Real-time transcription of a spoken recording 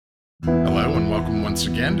Hello and welcome once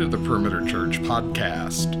again to the Perimeter Church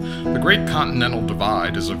podcast. The Great Continental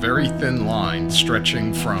Divide is a very thin line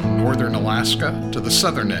stretching from northern Alaska to the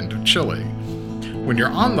southern end of Chile. When you're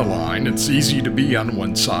on the line, it's easy to be on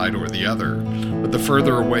one side or the other, but the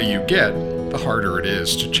further away you get, the harder it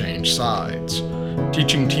is to change sides.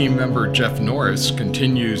 Teaching team member Jeff Norris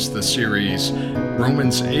continues the series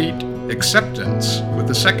Romans 8, Acceptance, with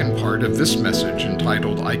the second part of this message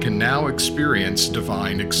entitled I Can Now Experience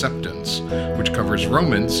Divine Acceptance, which covers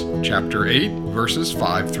Romans chapter 8, verses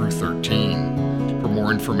 5 through 13. For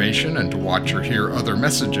more information and to watch or hear other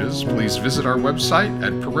messages, please visit our website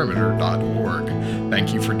at perimeter.org.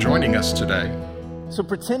 Thank you for joining us today. So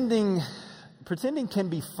pretending can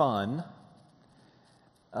be fun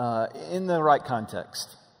in the right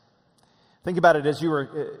context. Think about it if you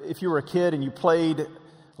were a kid and you played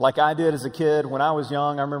like I did as a kid. When I was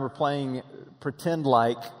young, I remember playing pretend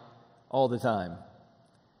like all the time.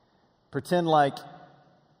 Pretend like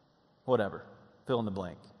whatever, fill in the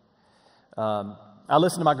blank. I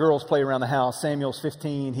listen to my girls play around the house. Samuel's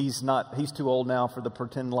 15. He's too old now for the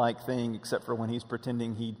pretend like thing, except for when he's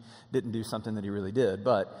pretending he didn't do something that he really did.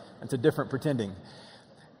 But it's a different pretending.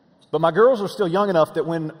 But my girls are still young enough that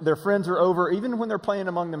when their friends are over, even when they're playing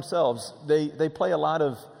among themselves, they play a lot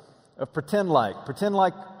of pretend like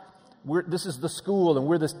this is the school and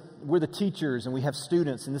we're the teachers and we have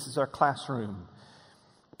students and this is our classroom.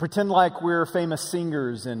 Pretend like we're famous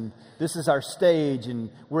singers and this is our stage and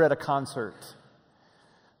we're at a concert.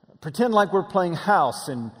 Pretend like we're playing house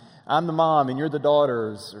and I'm the mom and you're the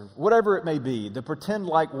daughters, or whatever it may be. The pretend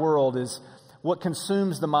like world is what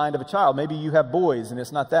consumes the mind of a child. Maybe you have boys and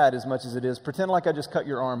it's not that as much as it is pretend like I just cut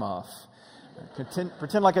your arm off.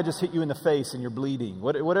 Pretend like I just hit you in the face and you're bleeding.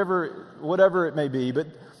 Whatever it may be. But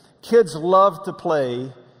kids love to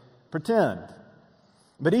play pretend.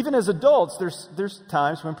 But even as adults, there's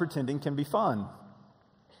times when pretending can be fun.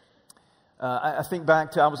 I think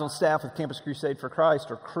back to I was on staff with Campus Crusade for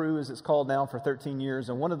Christ, or Cru as it's called now, for 13 years.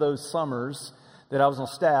 And one of those summers that I was on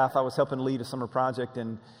staff, I was helping lead a summer project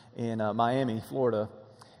in Miami, Florida.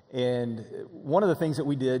 And one of the things that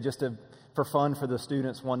we did for fun for the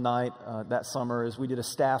students one night that summer is we did a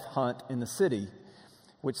staff hunt in the city,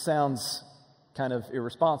 which sounds kind of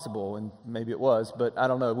irresponsible, and maybe it was, but I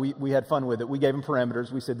don't know. We had fun with it. We gave them parameters.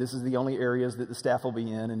 We said this is the only areas that the staff will be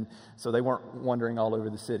in, and so they weren't wandering all over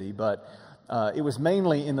the city. But it was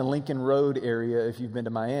mainly in the Lincoln Road area if you've been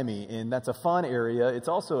to Miami, and that's a fun area. It's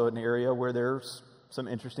also an area where there's some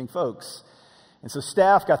interesting folks. And so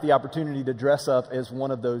staff got the opportunity to dress up as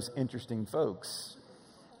one of those interesting folks.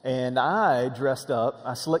 And I dressed up.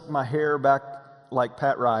 I slicked my hair back like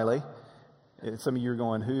Pat Riley. Some of you are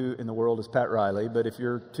going, who in the world is Pat Riley? But if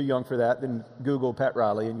you're too young for that, then Google Pat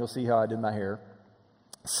Riley and you'll see how I did my hair.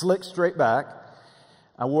 Slicked straight back.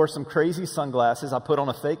 I wore some crazy sunglasses. I put on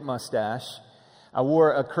a fake mustache. I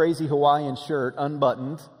wore a crazy Hawaiian shirt,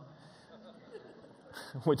 unbuttoned.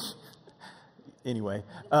 Which, anyway.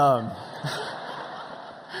 And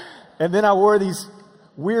then I wore these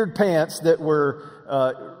weird pants that were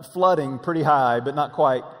flooding pretty high, but not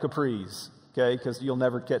quite capris. Okay, because you'll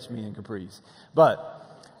never catch me in capris.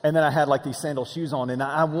 And then I had like these sandal shoes on, and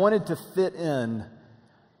I wanted to fit in,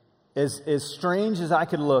 as strange as I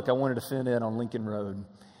could look, I wanted to fit in on Lincoln Road.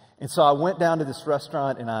 And so I went down to this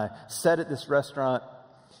restaurant, and I sat at this restaurant.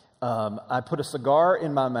 I put a cigar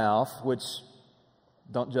in my mouth, which,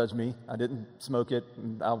 don't judge me, I didn't smoke it,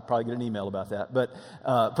 and I'll probably get an email about that. But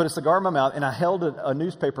put a cigar in my mouth, and I held a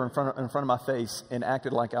newspaper in front of my face and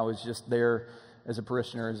acted like I was just there as a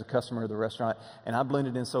parishioner, as a customer of the restaurant, and I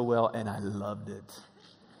blended in so well, and I loved it.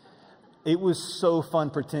 It was so fun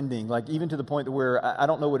pretending, like even to the point where I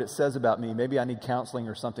don't know what it says about me. Maybe I need counseling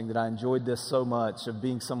or something, that I enjoyed this so much of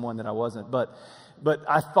being someone that I wasn't. But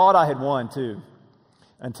I thought I had won too,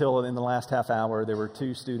 until in the last half hour there were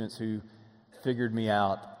two students who figured me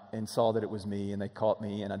out and saw that it was me, and they caught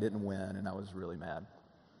me, and I didn't win, and I was really mad.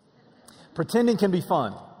 Pretending can be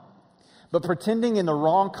fun. But pretending in the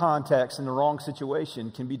wrong context, in the wrong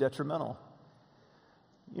situation, can be detrimental.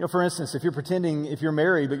 You know, for instance, if you're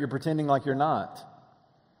married, but you're pretending like you're not,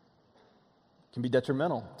 it can be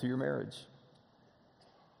detrimental to your marriage.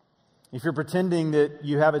 If you're pretending that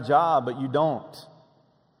you have a job, but you don't.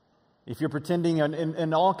 If you're pretending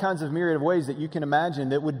in all kinds of myriad of ways that you can imagine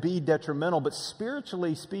that would be detrimental. But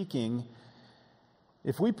spiritually speaking,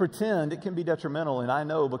 if we pretend, it can be detrimental. And I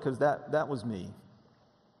know, because that was me.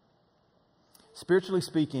 Spiritually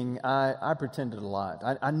speaking, I pretended a lot.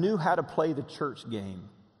 I knew how to play the church game.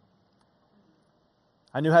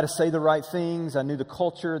 I knew how to say the right things. I knew the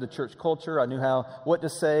culture, the church culture. I knew what to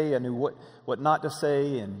say. I knew what not to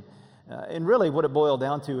say. And And really what it boiled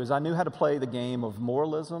down to is I knew how to play the game of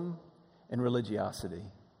moralism and religiosity.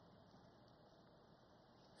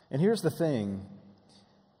 And here's the thing.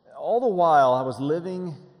 All the while I was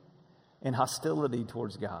living in hostility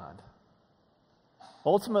towards God.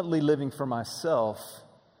 Ultimately living for myself,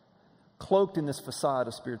 cloaked in this facade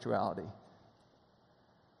of spirituality.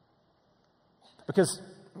 Because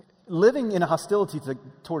living in a hostility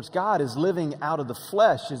towards God is living out of the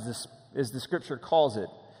flesh, as the Scripture calls it.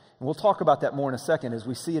 And we'll talk about that more in a second as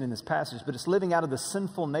we see it in this passage. But it's living out of the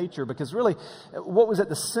sinful nature, because really what was at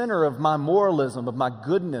the center of my moralism, of my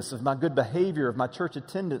goodness, of my good behavior, of my church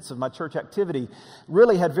attendance, of my church activity,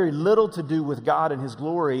 really had very little to do with God and His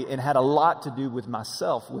glory, and had a lot to do with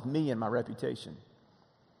myself, with me and my reputation.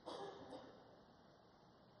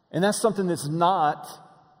 And that's something that's not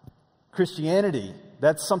Christianity.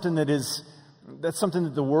 That's something that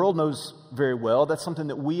the world knows very well. That's something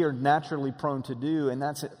that we are naturally prone to do, and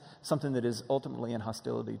that's something that is ultimately in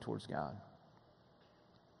hostility towards God.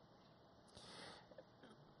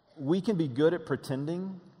 We can be good at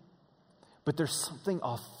pretending, but there's something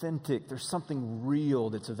authentic, there's something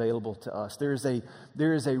real that's available to us. There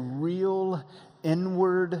is a real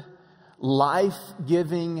inward,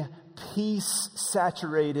 life-giving,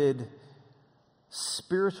 peace-saturated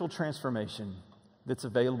spiritual transformation that's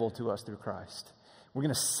available to us through Christ. We're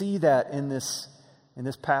going to see that in this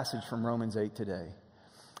passage from Romans 8 today.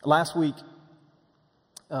 Last week,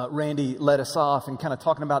 Randy led us off and kind of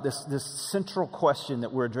talking about this central question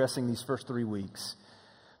that we're addressing these first 3 weeks.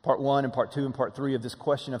 Part 1 and Part 2 and Part 3 of this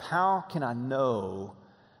question of how can I know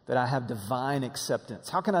that I have divine acceptance?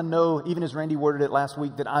 How can I know, even as Randy worded it last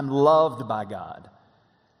week, that I'm loved by God?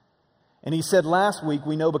 And he said last week,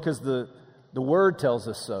 we know because the Word tells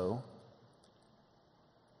us so.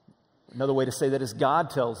 Another way to say that is God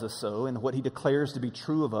tells us so, and what He declares to be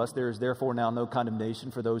true of us. There is therefore now no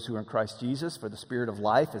condemnation for those who are in Christ Jesus, for the Spirit of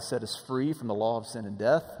life has set us free from the law of sin and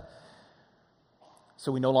death.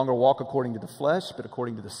 So we no longer walk according to the flesh, but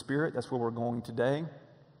according to the Spirit. That's where we're going today.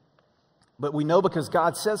 But we know because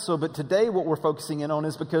God says so, but today what we're focusing in on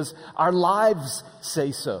is because our lives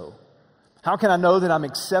say so. How can I know that I'm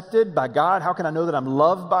accepted by God? How can I know that I'm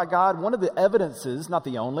loved by God? One of the evidences, not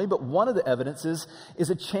the only, but one of the evidences is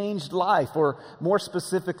a changed life, or more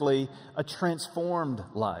specifically, a transformed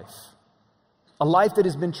life. A life that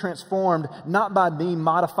has been transformed not by me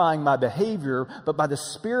modifying my behavior, but by the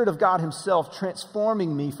Spirit of God Himself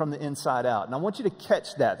transforming me from the inside out. And I want you to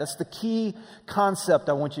catch that. That's the key concept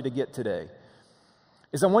I want you to get today.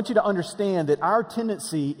 Is I want you to understand that our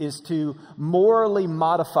tendency is to morally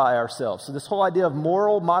modify ourselves. So this whole idea of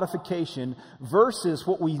moral modification versus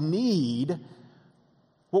what we need,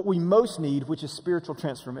 what we most need, which is spiritual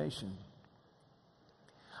transformation.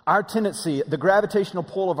 Our tendency, the gravitational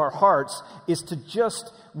pull of our hearts, is to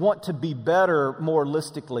just want to be better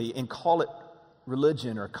moralistically and call it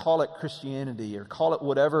religion, or call it Christianity, or call it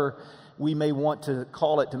whatever we may want to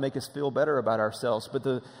call it to make us feel better about ourselves. But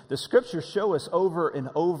the Scriptures show us over and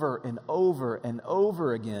over and over and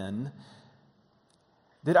over again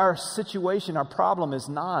that our situation, our problem is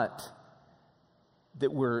not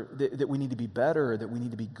that we need to be better, or that we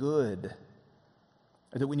need to be good,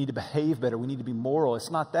 or that we need to behave better, we need to be moral.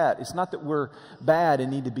 It's not that. It's not that we're bad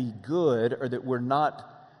and need to be good, or that we're not,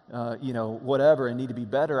 whatever and need to be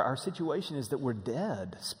better. Our situation is that we're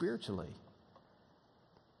dead spiritually.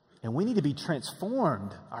 And we need to be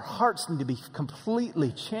transformed. Our hearts need to be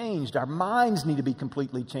completely changed. Our minds need to be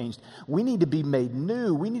completely changed. We need to be made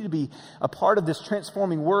new. We need to be a part of this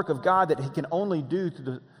transforming work of God that He can only do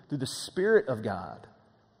through the Spirit of God,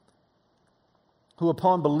 who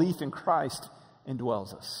upon belief in Christ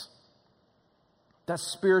indwells us. That's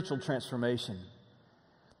spiritual transformation.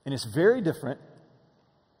 And it's very different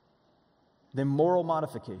than moral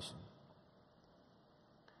modification.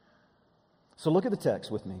 So look at the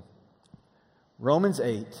text with me. Romans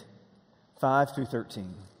 8, 5 through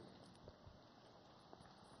 13.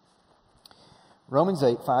 Romans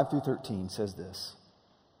 8, 5 through 13 says this.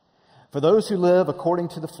 For those who live according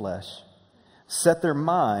to the flesh set their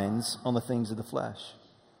minds on the things of the flesh.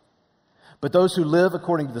 But those who live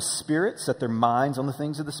according to the Spirit set their minds on the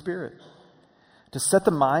things of the Spirit. To set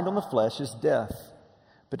the mind on the flesh is death,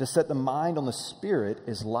 but to set the mind on the Spirit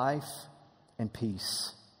is life and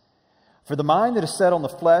peace. For the mind that is set on the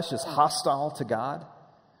flesh is hostile to God,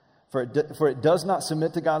 for it does not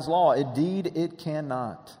submit to God's law. Indeed, it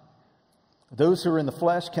cannot. Those who are in the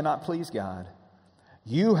flesh cannot please God.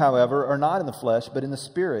 You, however, are not in the flesh, but in the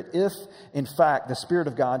Spirit, if, in fact, the Spirit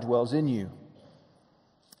of God dwells in you.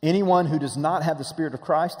 Anyone who does not have the Spirit of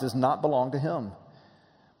Christ does not belong to Him.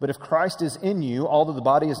 But if Christ is in you, although the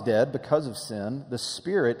body is dead because of sin, the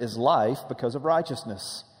Spirit is life because of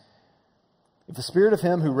righteousness. If the Spirit of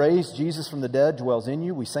Him who raised Jesus from the dead dwells in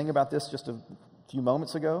you, we sang about this just a few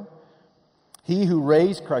moments ago, He who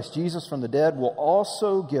raised Christ Jesus from the dead will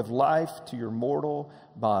also give life to your mortal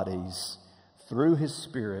bodies through His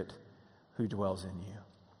Spirit who dwells in you.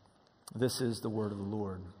 This is the word of the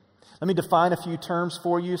Lord. Let me define a few terms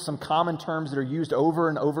for you, some common terms that are used over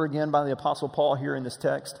and over again by the Apostle Paul here in this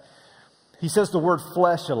text. He says the word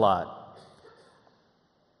flesh a lot.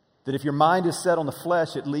 That if your mind is set on the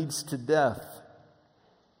flesh, it leads to death.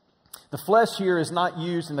 The flesh here is not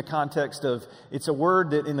used in the context of, it's a word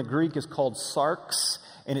that in the Greek is called sarx,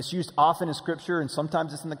 and it's used often in Scripture, and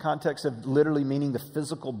sometimes it's in the context of literally meaning the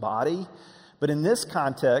physical body. But in this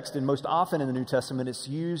context, and most often in the New Testament, it's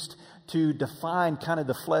used to define kind of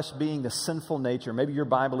the flesh being the sinful nature. Maybe your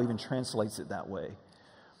Bible even translates it that way.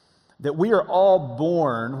 That we are all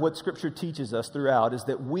born, what Scripture teaches us throughout, is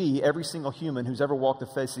that we, every single human who's ever walked the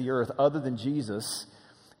face of the earth other than Jesus,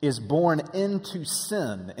 is born into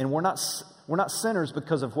sin. And we're not sinners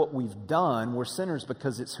because of what we've done. We're sinners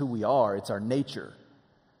because it's who we are. It's our nature.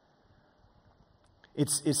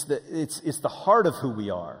 It's the heart of who we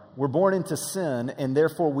are. We're born into sin, and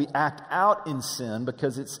therefore we act out in sin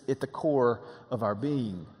because it's at the core of our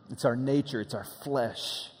being. It's our nature. It's our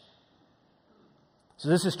flesh. So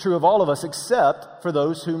this is true of all of us except for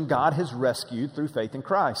those whom God has rescued through faith in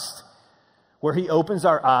Christ, where He opens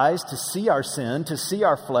our eyes to see our sin, to see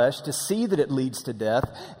our flesh, to see that it leads to death,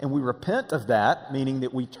 and we repent of that, meaning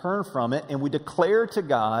that we turn from it, and we declare to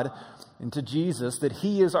God and to Jesus that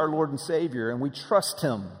He is our Lord and Savior, and we trust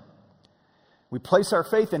Him. We place our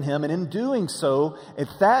faith in Him, and in doing so, at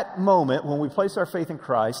that moment when we place our faith in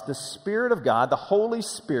Christ, the Spirit of God, the Holy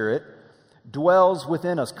Spirit, dwells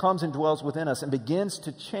within us, comes and dwells within us, and begins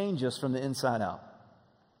to change us from the inside out.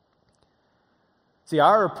 See,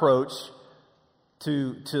 our approach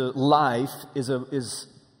to life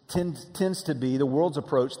tends to be, the world's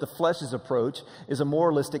approach, the flesh's approach, is a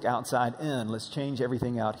moralistic outside in. Let's change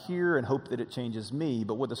everything out here and hope that it changes me.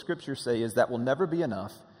 But what the Scriptures say is that will never be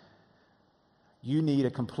enough. You need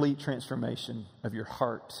a complete transformation of your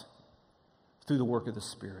heart through the work of the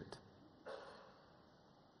Spirit.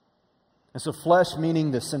 And so flesh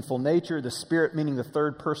meaning the sinful nature, the Spirit meaning the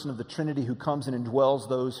third person of the Trinity who comes and indwells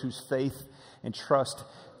those whose faith and trust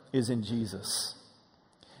is in Jesus.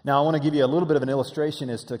 Now, I want to give you a little bit of an illustration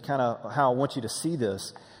as to kind of how I want you to see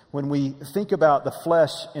this. When we think about the flesh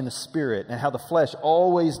and the Spirit and how the flesh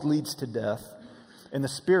always leads to death and the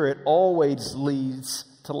Spirit always leads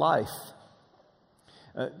to life.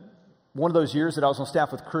 One of those years that I was on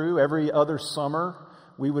staff with Cru, every other summer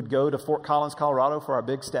we would go to Fort Collins, Colorado for our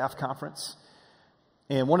big staff conference.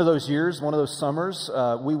 And one of those years, one of those summers,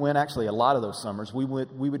 we went, actually a lot of those summers, we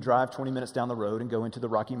would drive 20 minutes down the road and go into the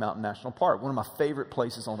Rocky Mountain National Park, one of my favorite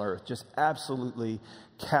places on earth, just absolutely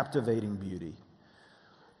captivating beauty.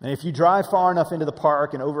 And if you drive far enough into the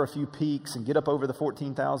park and over a few peaks and get up over the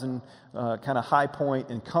 14,000 kind of high point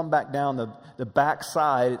and come back down the back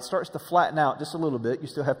side, it starts to flatten out just a little bit. You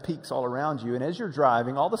still have peaks all around you. And as you're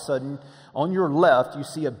driving, all of a sudden, on your left, you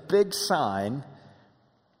see a big sign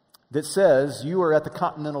that says you are at the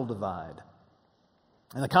Continental Divide.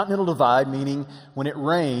 And the Continental Divide, meaning when it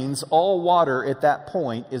rains, all water at that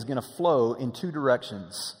point is going to flow in two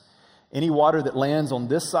directions. Any water that lands on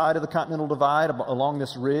this side of the Continental Divide along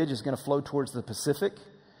this ridge is going to flow towards the Pacific.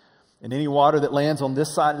 And any water that lands on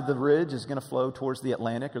this side of the ridge is going to flow towards the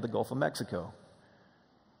Atlantic or the Gulf of Mexico.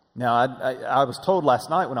 Now, I was told last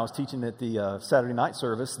night when I was teaching at the Saturday night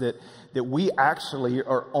service that we actually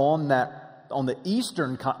are on the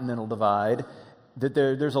eastern Continental Divide, that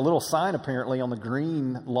there's a little sign apparently on the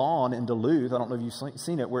green lawn in Duluth. I don't know if you've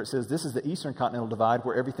seen it, where it says this is the eastern Continental Divide,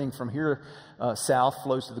 where everything from here south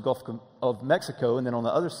flows to the Gulf of Mexico, and then on the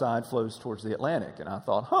other side flows towards the Atlantic. And I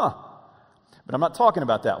thought, but I'm not talking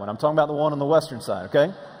about that one. I'm talking about the one on the western side, okay?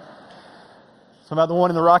 I'm talking about the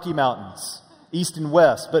one in the Rocky Mountains, east and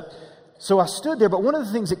west. But so I stood there, but one of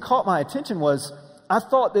the things that caught my attention was I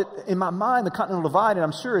thought that in my mind, the Continental Divide, and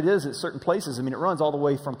I'm sure it is at certain places, I mean, it runs all the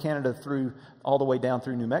way from Canada all the way down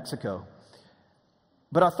through New Mexico.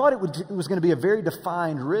 But I thought it was going to be a very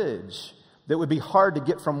defined ridge that would be hard to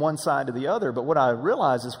get from one side to the other. But what I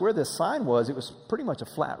realized is where this sign was, it was pretty much a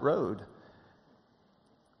flat road.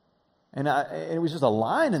 And it was just a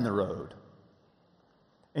line in the road.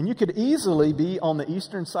 And you could easily be on the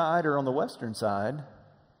eastern side or on the western side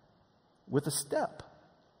with a step.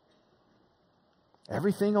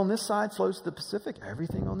 Everything on this side flows to the Pacific.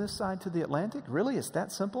 Everything on this side to the Atlantic. Really? It's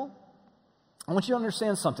that simple? I want you to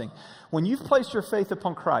understand something. When you've placed your faith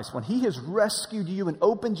upon Christ, when He has rescued you and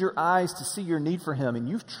opened your eyes to see your need for Him, and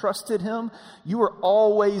you've trusted Him, you are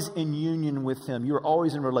always in union with Him. You are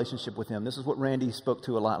always in relationship with Him. This is what Randy spoke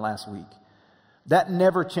to a lot last week. That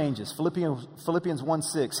never changes. Philippians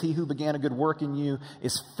 1:6, He who began a good work in you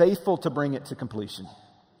is faithful to bring it to completion.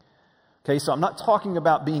 Okay, so I'm not talking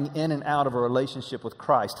about being in and out of a relationship with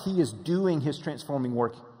Christ. He is doing His transforming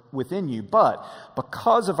work within you. But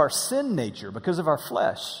because of our sin nature, because of our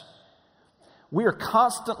flesh, we are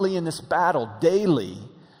constantly in this battle daily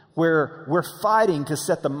where we're fighting to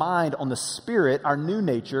set the mind on the Spirit, our new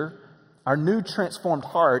nature, our new transformed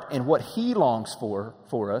heart, and what He longs for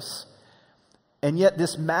us. And yet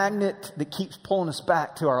this magnet that keeps pulling us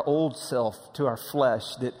back to our old self, to our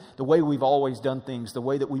flesh, that the way we've always done things, the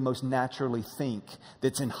way that we most naturally think,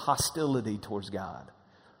 that's in hostility towards God.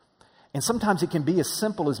 And sometimes it can be as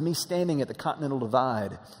simple as me standing at the Continental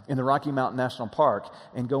Divide in the Rocky Mountain National Park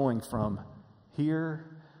and going from here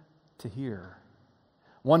to here.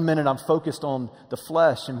 One minute I'm focused on the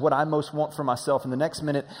flesh and what I most want for myself. And the next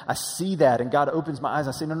minute I see that and God opens my eyes.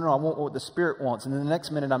 I say, no, I want what the Spirit wants. And then the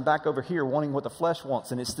next minute I'm back over here wanting what the flesh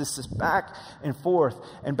wants. And it's this back and forth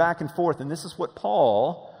and back and forth. And this is what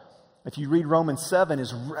Paul, if you read Romans 7,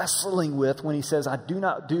 is wrestling with when he says, I do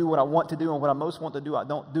not do what I want to do, and what I most want to do, I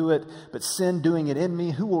don't do it. But sin doing it in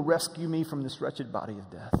me, who will rescue me from this wretched body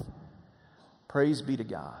of death? Praise be to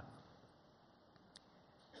God.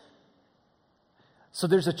 So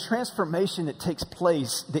there's a transformation that takes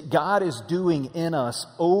place that God is doing in us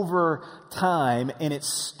over time, and it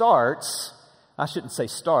starts, I shouldn't say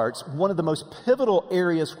starts, one of the most pivotal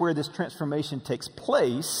areas where this transformation takes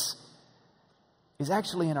place is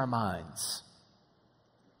actually in our minds.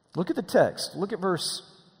 Look at the text. Look at verse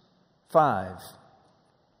 5. It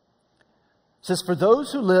says, for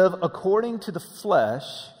those who live according to the flesh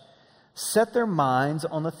set their minds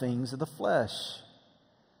on the things of the flesh.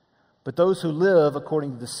 But those who live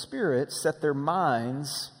according to the Spirit set their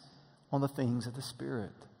minds on the things of the Spirit.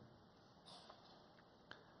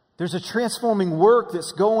 There's a transforming work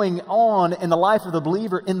that's going on in the life of the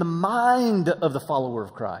believer, in the mind of the follower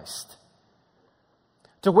of Christ.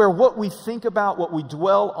 To where what we think about, what we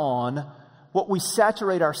dwell on, what we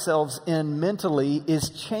saturate ourselves in mentally is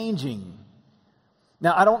changing.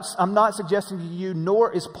 Now, I'm not suggesting to you,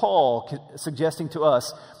 nor is Paul suggesting to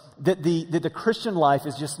us, that the Christian life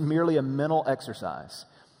is just merely a mental exercise.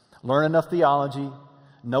 Learn enough theology,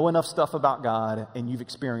 know enough stuff about God, and you've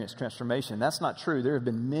experienced transformation. That's not true. There have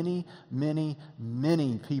been many, many,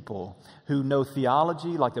 many people who know theology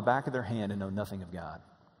like the back of their hand and know nothing of God,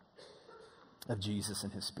 of Jesus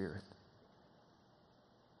and His Spirit.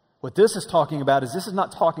 What this is talking about is this is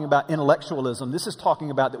not talking about intellectualism. This is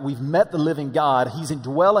talking about that we've met the living God. He's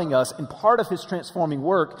indwelling us, and part of His transforming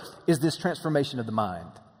work is this transformation of the mind.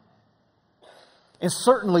 And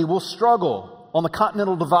certainly we'll struggle on the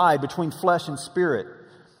Continental Divide between flesh and spirit.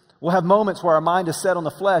 We'll have moments where our mind is set on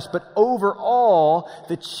the flesh, but overall,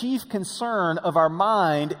 the chief concern of our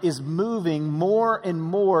mind is moving more and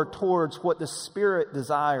more towards what the Spirit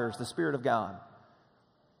desires, the Spirit of God.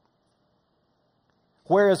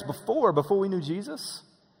 Whereas before we knew Jesus,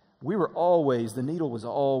 the needle was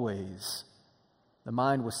always, the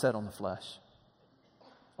mind was set on the flesh.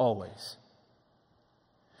 Always.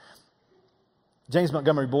 James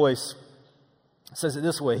Montgomery Boyce says it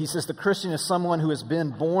this way. He says, the Christian is someone who has been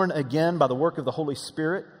born again by the work of the Holy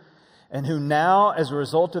Spirit, and who now, as a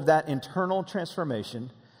result of that internal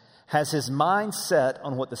transformation, has his mind set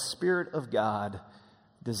on what the Spirit of God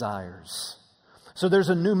desires. So there's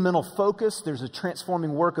a new mental focus. There's a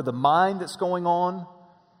transforming work of the mind that's going on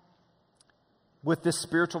with this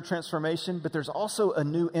spiritual transformation, but there's also a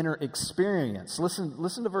new inner experience.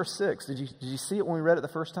 Listen to verse 6. Did you see it when we read it the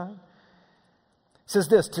first time? It says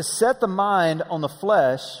this, to set the mind on the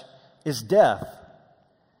flesh is death,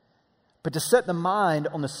 but to set the mind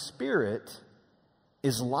on the Spirit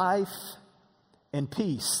is life and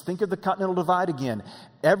peace. Think of the Continental Divide again.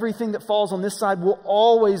 Everything that falls on this side will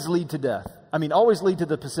always lead to death. Always lead to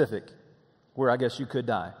the Pacific, where I guess you could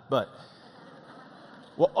die, but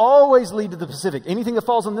will always lead to the Pacific. Anything that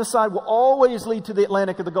falls on this side will always lead to the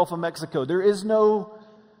Atlantic or the Gulf of Mexico. There is no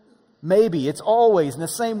maybe. It's always in the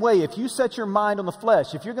same way. If you set your mind on the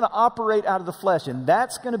flesh, if you're going to operate out of the flesh, and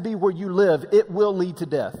that's going to be where you live, it will lead to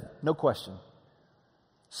death. No question.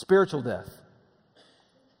 Spiritual death.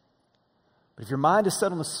 But if your mind is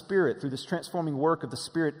set on the Spirit through this transforming work of the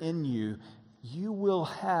Spirit in you, you will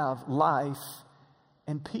have life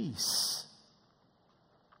and peace.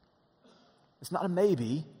 It's not a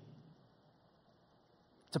maybe.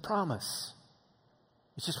 It's a promise.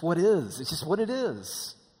 It's just what is. It's just what it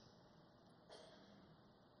is.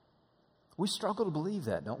 We struggle to believe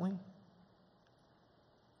that, don't we?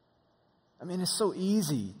 I mean, it's so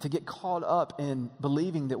easy to get caught up in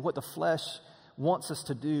believing that what the flesh wants us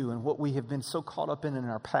to do and what we have been so caught up in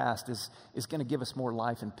our past is going to give us more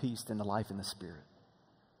life and peace than the life in the Spirit.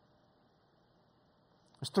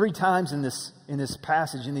 There's 3 times in this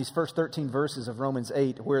passage, in these first 13 verses of Romans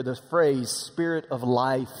 8, where the phrase Spirit of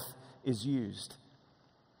life is used.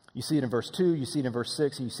 You see it in verse 2, you see it in verse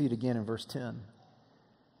 6, and you see it again in verse 10.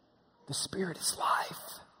 The Spirit is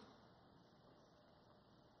life.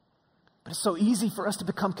 But it's so easy for us to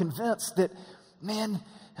become convinced that, man,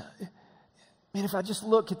 if I just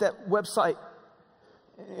look at that website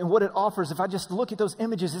and what it offers, if I just look at those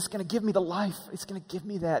images, it's going to give me the life. It's going to give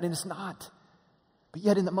me that, and it's not. But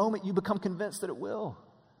yet in the moment, you become convinced that it will.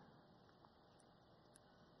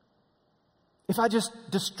 If I just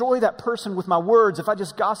destroy that person with my words, if I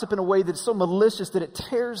just gossip in a way that's so malicious that it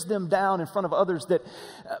tears them down in front of others,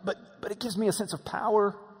 but it gives me a sense of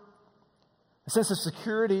power, a sense of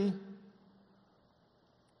security.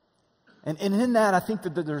 And in that, I think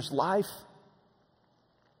that there's life,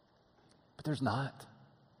 but there's not.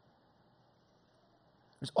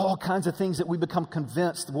 There's all kinds of things that we become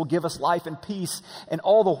convinced will give us life and peace. And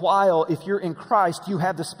all the while, if you're in Christ, you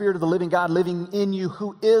have the Spirit of the living God living in you,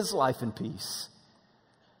 who is life and peace.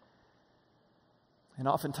 And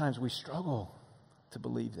oftentimes we struggle to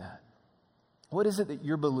believe that. What is it that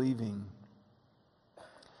you're believing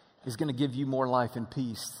is going to give you more life and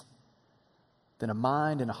peace than a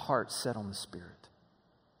mind and a heart set on the Spirit?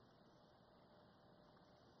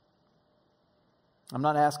 I'm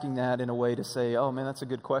not asking that in a way to say, oh man, that's a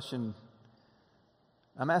good question.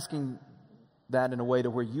 I'm asking that in a way to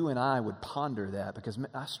where you and I would ponder that, because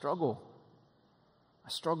I struggle. I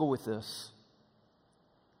struggle with this.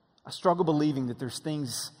 I struggle believing that there's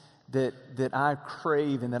things that I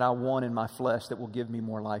crave and that I want in my flesh that will give me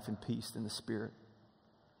more life and peace than the Spirit,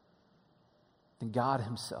 than God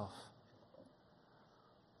Himself,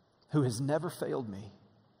 who has never failed me,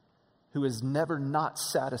 who has never not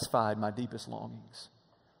satisfied my deepest longings.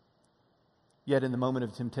 Yet in the moment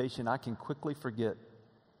of temptation, I can quickly forget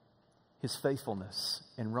His faithfulness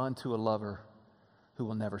and run to a lover who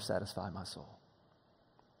will never satisfy my soul.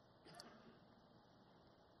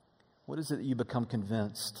 What is it that you become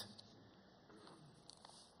convinced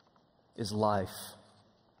is life?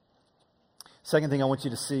 Second thing I want you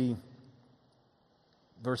to see,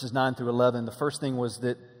 verses 9 through 11. The first thing was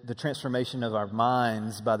that the transformation of our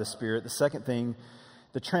minds by the Spirit. The second thing,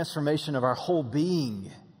 the transformation of our whole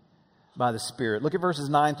being by the Spirit. Look at verses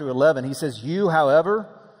 9 through 11. He says, "You, however,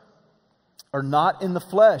 are not in the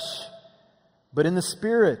flesh, but in the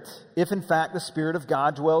Spirit, if in fact the Spirit of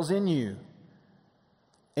God dwells in you.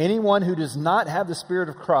 Anyone who does not have the Spirit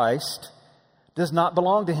of Christ does not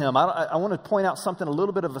belong to Him." I want to point out something, a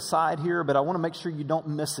little bit of a side here, but I want to make sure you don't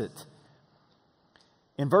miss it.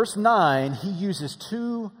 In verse 9, he uses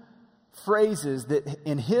 2 phrases that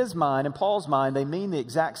in his mind, in Paul's mind, they mean the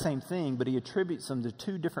exact same thing, but he attributes them to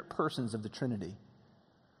 2 different persons of the Trinity.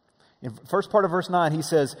 In the first part of verse 9, he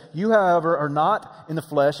says, "You, however, are not in the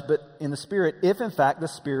flesh, but in the Spirit, if in fact the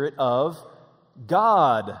Spirit of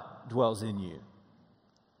God dwells in you."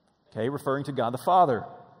 Okay, referring to God the Father.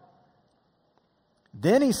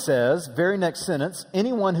 Then he says, very next sentence,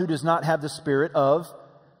 "Anyone who does not have the Spirit of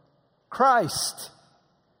Christ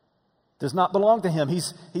does not belong to Him."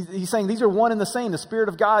 He's saying these are one and the same. The Spirit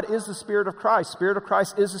of God is the Spirit of Christ. Spirit of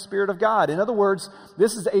Christ is the Spirit of God. In other words,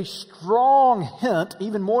 this is a strong hint,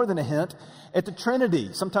 even more than a hint, at the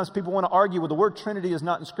Trinity. Sometimes people want to argue, well, the word Trinity is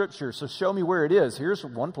not in Scripture, so show me where it is. Here's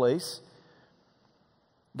one place.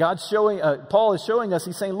 Paul is showing us,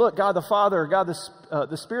 he's saying, look, God the Father,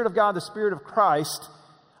 the Spirit of God, the Spirit of Christ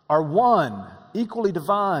are one, equally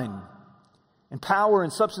divine in power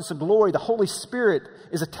and substance and glory. The Holy Spirit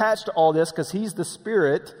is attached to all this because He's the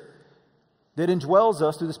Spirit that indwells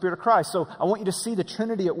us through the Spirit of Christ. So I want you to see the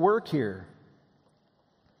Trinity at work here.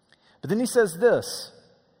 But then he says this,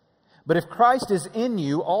 "But if Christ is in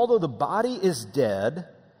you, although the body is dead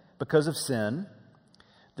because of sin,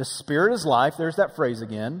 the Spirit is life," there's that phrase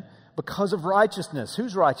again, "because of righteousness."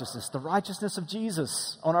 Whose righteousness? The righteousness of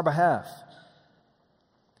Jesus on our behalf.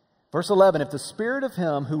 Verse 11, "If the Spirit of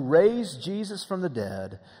Him who raised Jesus from the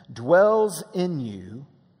dead dwells in you,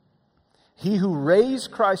 He who raised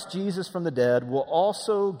Christ Jesus from the dead will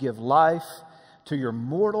also give life to your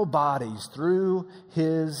mortal bodies through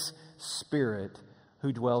His Spirit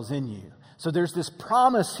who dwells in you." So there's this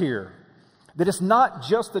promise here that it's not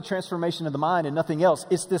just the transformation of the mind and nothing else.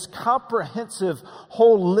 It's this comprehensive,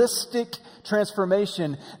 holistic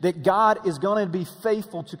transformation that God is going to be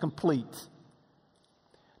faithful to complete.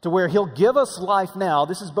 to where He'll give us life now.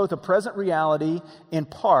 This is both a present reality in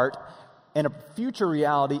part and a future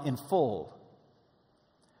reality in full.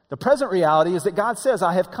 The present reality is that God says,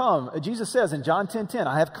 I have come. Jesus says in John 10:10,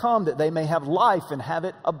 I have come that they may have life and have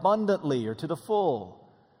it abundantly or to the full.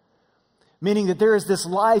 Meaning that there is this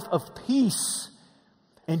life of peace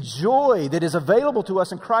and joy that is available to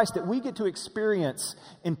us in Christ that we get to experience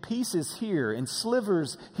in pieces here, in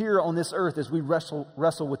slivers here on this earth as we wrestle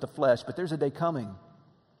with the flesh. But there's a day coming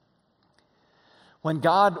when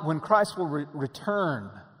Christ will return.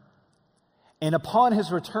 And upon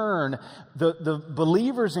His return, the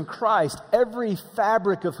believers in Christ, every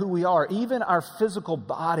fabric of who we are, even our physical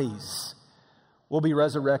bodies, will be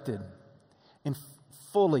resurrected and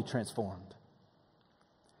fully transformed.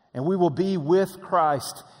 And we will be with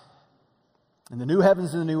Christ in the new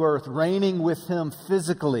heavens and the new earth, reigning with Him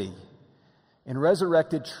physically in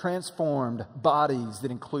resurrected, transformed bodies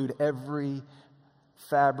that include every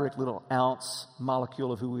fabric, little ounce,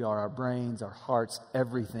 molecule of who we are, our brains, our hearts,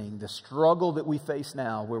 everything. The struggle that we face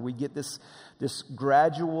now, where we get this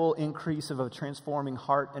gradual increase of a transforming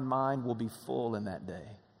heart and mind, will be full in that day.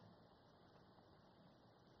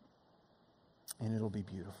 And it'll be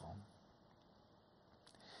beautiful.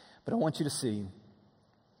 But I want you to see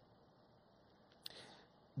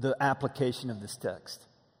the application of this text.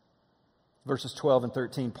 Verses 12 and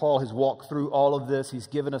 13, Paul has walked through all of this. He's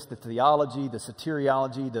given us the theology, the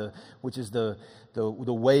soteriology, which is the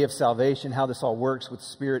way of salvation, how this all works with the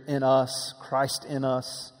Spirit in us, Christ in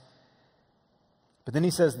us. But then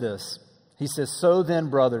he says this. He says, so then,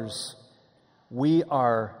 brothers, we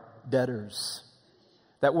are debtors.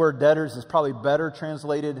 That word debtors is probably better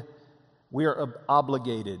translated, we are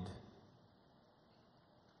obligated.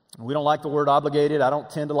 We don't like the word obligated. I don't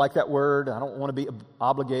tend to like that word. I don't want to be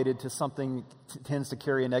obligated to something that tends to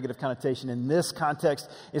carry a negative connotation. In this context,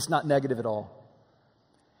 it's not negative at all.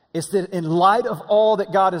 It's that in light of all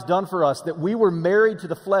that God has done for us, that we were married to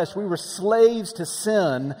the flesh, we were slaves to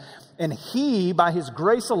sin, and He, by His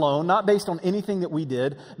grace alone, not based on anything that we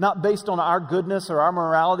did, not based on our goodness or our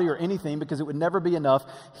morality or anything, because it would never be enough,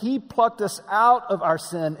 He plucked us out of our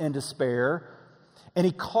sin and despair, and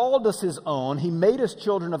He called us His own. He made us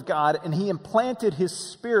children of God, and He implanted His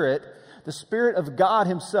Spirit, the Spirit of God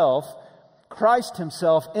Himself, Christ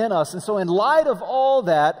Himself in us. And so in light of all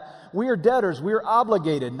that, we are debtors. We are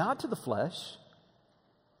obligated, not to the flesh,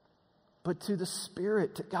 but to the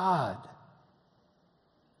Spirit, to God.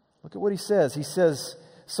 Look at what he says. He says,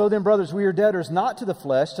 so then, brothers, we are debtors, not to the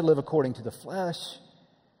flesh, to live according to the flesh.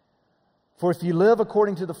 For if you live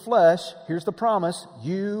according to the flesh, here's the promise,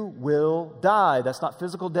 you will die. That's not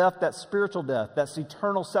physical death, that's spiritual death. That's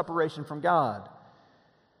eternal separation from God.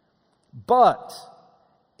 But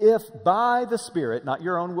if by the Spirit, not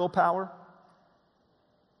your own willpower,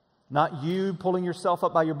 not you pulling yourself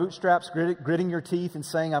up by your bootstraps, gritting your teeth and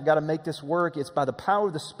saying, I've got to make this work. It's by the power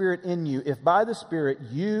of the Spirit in you. If by the Spirit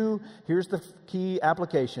you, here's the key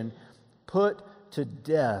application, put to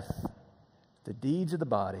death the deeds of the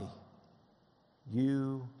body,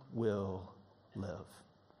 you will live.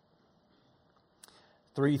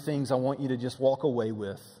 3 things I want you to just walk away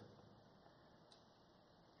with.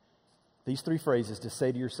 These 3 phrases to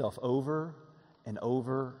say to yourself over and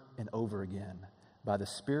over and over again. By the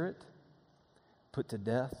Spirit, put to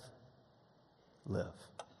death, live.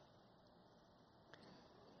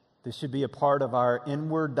 This should be a part of our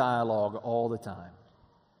inward dialogue all the time.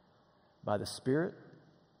 By the Spirit,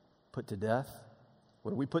 put to death.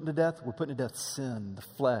 What are we putting to death? We're putting to death sin, the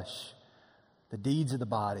flesh, the deeds of the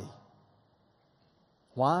body.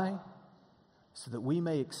 Why? So that we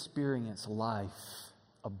may experience life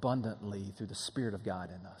abundantly through the Spirit of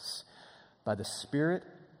God in us. By the Spirit,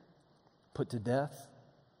 put to death,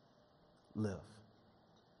 live.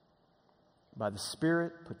 By the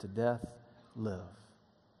Spirit, put to death, live.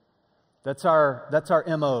 That's our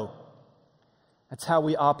MO. That's how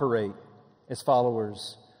we operate as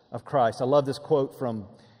followers of Christ. I love this quote from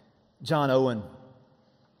John Owen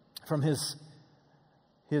from his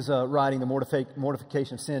writing, The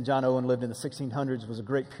Mortification of Sin. John Owen lived in the 1600s, was a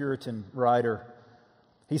great Puritan writer.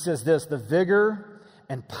 He says this, the vigor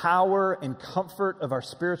and power and comfort of our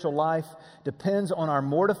spiritual life depends on our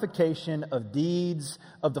mortification of deeds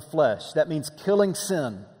of the flesh. That means killing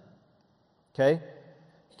sin. Okay?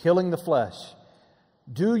 Killing the flesh.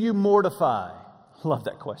 Do you mortify? Love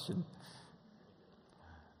that question.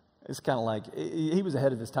 It's kind of like, he was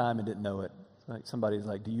ahead of his time and didn't know it. Like somebody's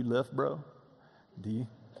like, do you lift, bro? Do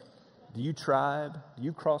you tribe? Do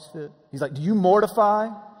you CrossFit? He's like, do you mortify?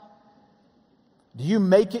 Do you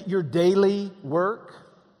make it your daily work?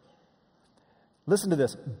 Listen to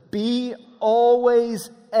this. Be always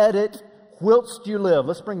at it whilst you live.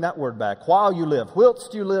 Let's bring that word back. While you live.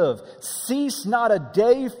 Whilst you live. Cease not a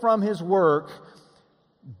day from his work.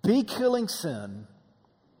 Be killing sin,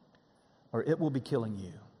 or it will be killing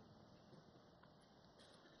you.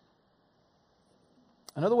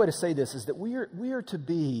 Another way to say this is that we are to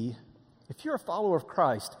be, if you're a follower of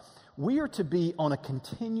Christ, we are to be on a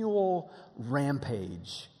continual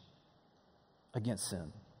rampage against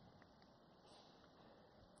sin.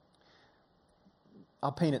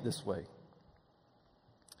 I'll paint it this way.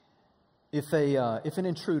 If an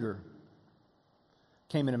intruder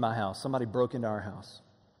came into my house, somebody broke into our house.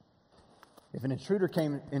 If an intruder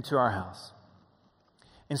came into our house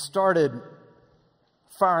and started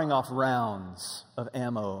firing off rounds of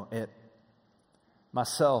ammo at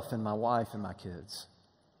myself and my wife and my kids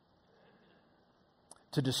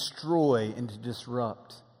to destroy and to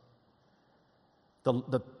disrupt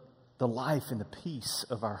the life and the peace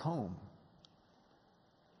of our home,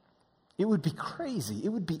 it would be crazy. It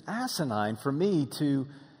would be asinine for me to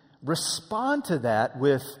respond to that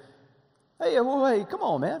with, hey, come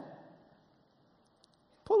on, man.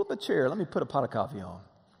 Pull up a chair. Let me put a pot of coffee on.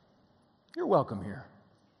 You're welcome here.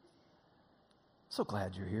 So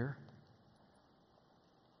glad you're here.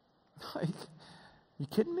 You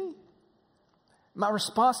kidding me? My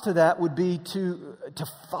response to that would be to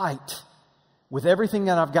fight with everything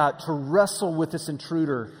that I've got, to wrestle with this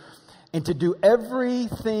intruder, and to do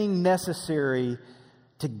everything necessary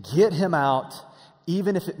to get him out,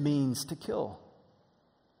 even if it means to kill.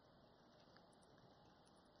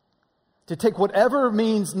 To take whatever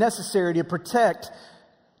means necessary to protect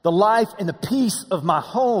the life and the peace of my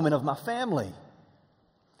home and of my family.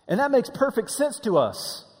 And that makes perfect sense to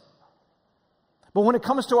us. But when it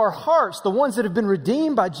comes to our hearts, the ones that have been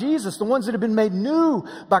redeemed by Jesus, the ones that have been made new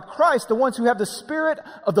by Christ, the ones who have the Spirit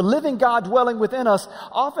of the living God dwelling within us,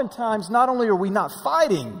 oftentimes not only are we not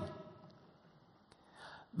fighting,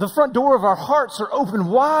 the front door of our hearts are open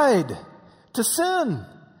wide to sin,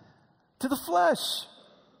 to the flesh.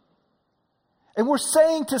 And we're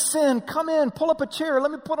saying to sin, come in, pull up a chair,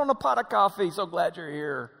 let me put on a pot of coffee, so glad you're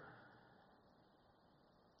here.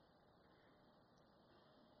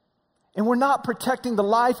 And we're not protecting the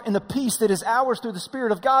life and the peace that is ours through the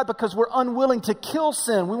Spirit of God because we're unwilling to kill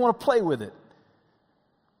sin. We want to play with it.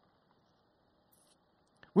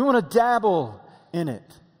 We want to dabble in it.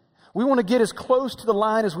 We want to get as close to the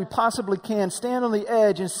line as we possibly can, stand on the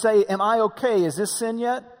edge and say, am I okay? Is this sin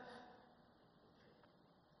yet?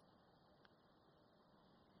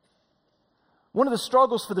 One of the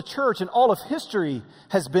struggles for the church in all of history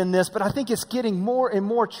has been this, but I think it's getting more and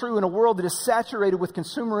more true in a world that is saturated with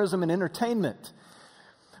consumerism and entertainment.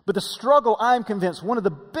 But the struggle, I'm convinced, one of the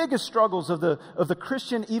biggest struggles of the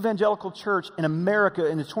Christian evangelical church in America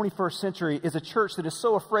in the 21st century is a church that is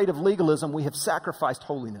so afraid of legalism, we have sacrificed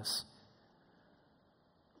holiness.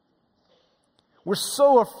 We're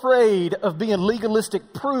so afraid of being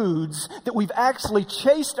legalistic prudes that we've actually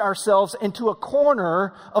chased ourselves into a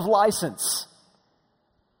corner of license.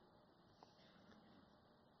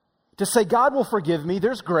 To say, God will forgive me,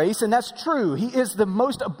 there's grace, and that's true. He is the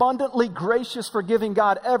most abundantly gracious, forgiving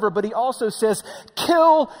God ever, but He also says,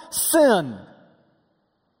 kill sin.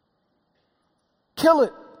 Kill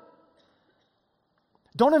it.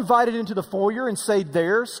 Don't invite it into the foyer and say,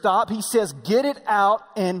 there, stop. He says, get it out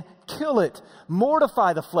and kill it.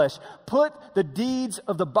 Mortify the flesh. Put the deeds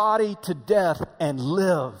of the body to death and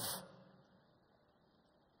live.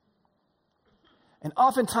 And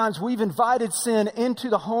oftentimes we've invited sin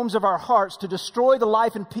into the homes of our hearts to destroy the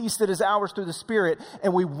life and peace that is ours through the Spirit,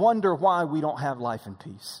 and we wonder why we don't have life and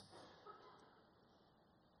peace.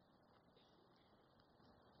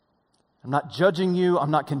 I'm not judging you.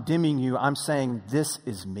 I'm not condemning you. I'm saying this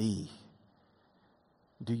is me.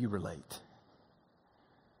 Do you relate?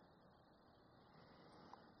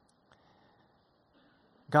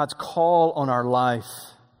 God's call on our life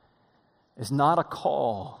is not a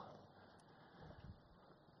call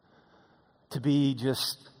to be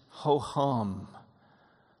just ho-hum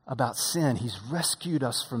about sin. He's rescued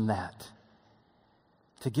us from that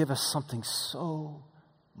to give us something so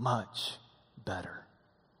much better,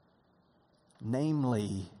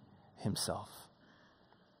 namely Himself.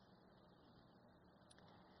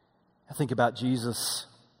 I think about Jesus.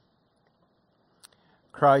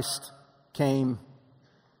 Christ came,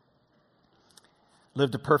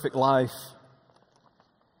 lived a perfect life,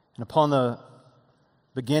 and upon the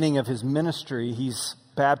beginning of His ministry, He's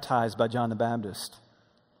baptized by John the Baptist.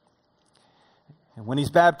 And when He's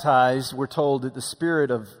baptized, we're told that the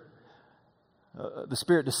Spirit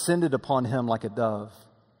descended upon Him like a dove.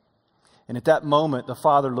 And at that moment, the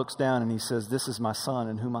Father looks down and He says, this is my Son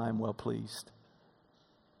in whom I am well pleased.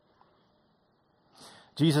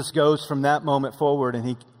 Jesus goes from that moment forward, and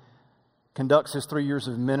he conducts his 3 years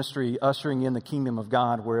of ministry, ushering in the kingdom of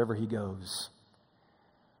God wherever he goes.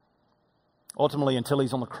 Ultimately, until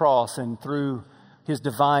he's on the cross, and through his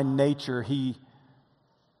divine nature,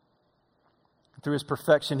 through his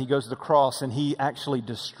perfection, he goes to the cross, and he actually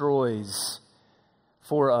destroys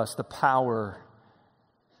for us the power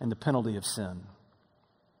and the penalty of sin.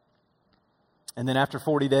 And then after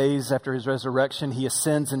 40 days, after his resurrection, he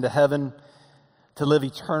ascends into heaven to live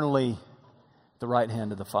eternally at the right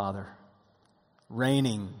hand of the Father,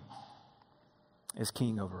 reigning as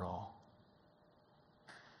king over all.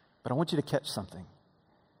 But I want you to catch something.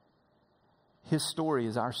 His story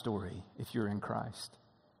is our story if you're in Christ.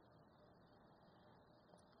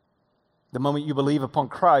 The moment you believe upon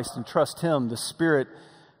Christ and trust him, the Spirit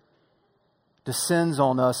descends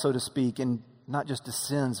on us, so to speak, and not just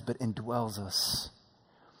descends, but indwells us.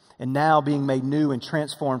 And now, being made new and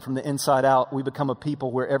transformed from the inside out, we become a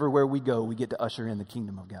people where everywhere we go, we get to usher in the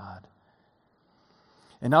kingdom of God.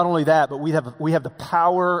 And not only that, but we have the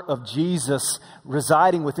power of Jesus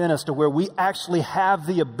residing within us to where we actually have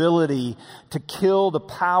the ability to kill the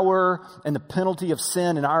power and the penalty of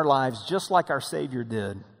sin in our lives, just like our Savior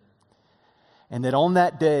did. And that on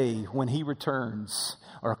that day when he returns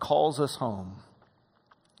or calls us home,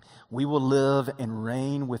 we will live and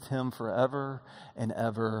reign with him forever and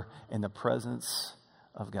ever in the presence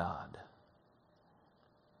of God.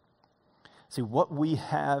 See, what we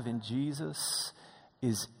have in Jesus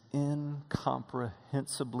is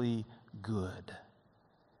incomprehensibly good.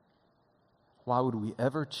 Why would we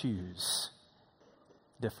ever choose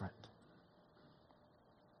different?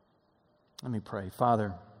 Let me pray.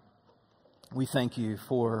 Father, we thank you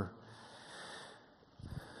for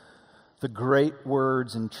the great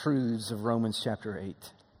words and truths of Romans chapter 8.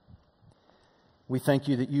 We thank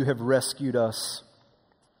you that you have rescued us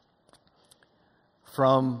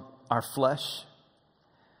from our flesh.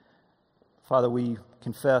 Father, we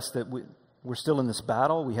confess that we're still in this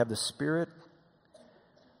battle. We have the Spirit,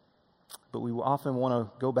 but we often want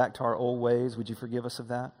to go back to our old ways. Would you forgive us of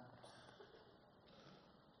that?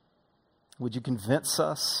 Would you convince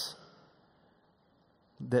us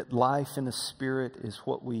that life in the Spirit is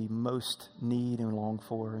what we most need and long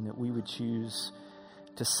for, and that we would choose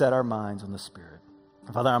to set our minds on the Spirit?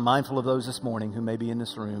 Father, I'm mindful of those this morning who may be in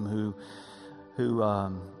this room who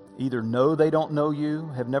either know they don't know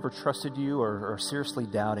you, have never trusted you, or are seriously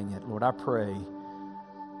doubting it. Lord, I pray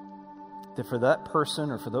that for that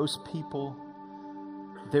person or for those people,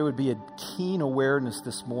 there would be a keen awareness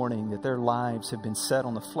this morning that their lives have been set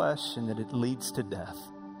on the flesh and that it leads to death.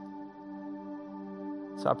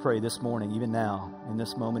 So I pray this morning, even now, in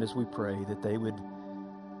this moment as we pray, that they would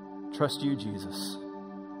trust you, Jesus.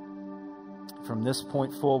 From this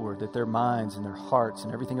point forward, that their minds and their hearts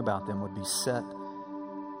and everything about them would be set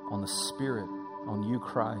on the Spirit, on you,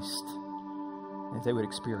 Christ, and that they would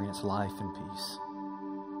experience life and peace.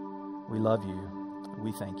 We love you.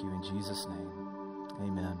 We thank you in Jesus' name.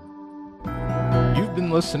 Amen. You've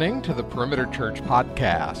been listening to the Perimeter Church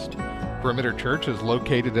podcast. Perimeter Church is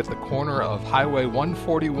located at the corner of Highway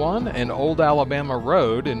 141 and Old Alabama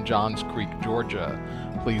Road in Johns Creek, Georgia.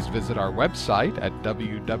 Please visit our website at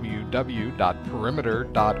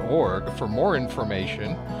www.perimeter.org for more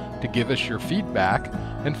information, to give us your feedback,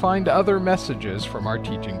 and find other messages from our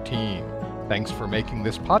teaching team. Thanks for making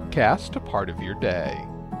this podcast a part of your day.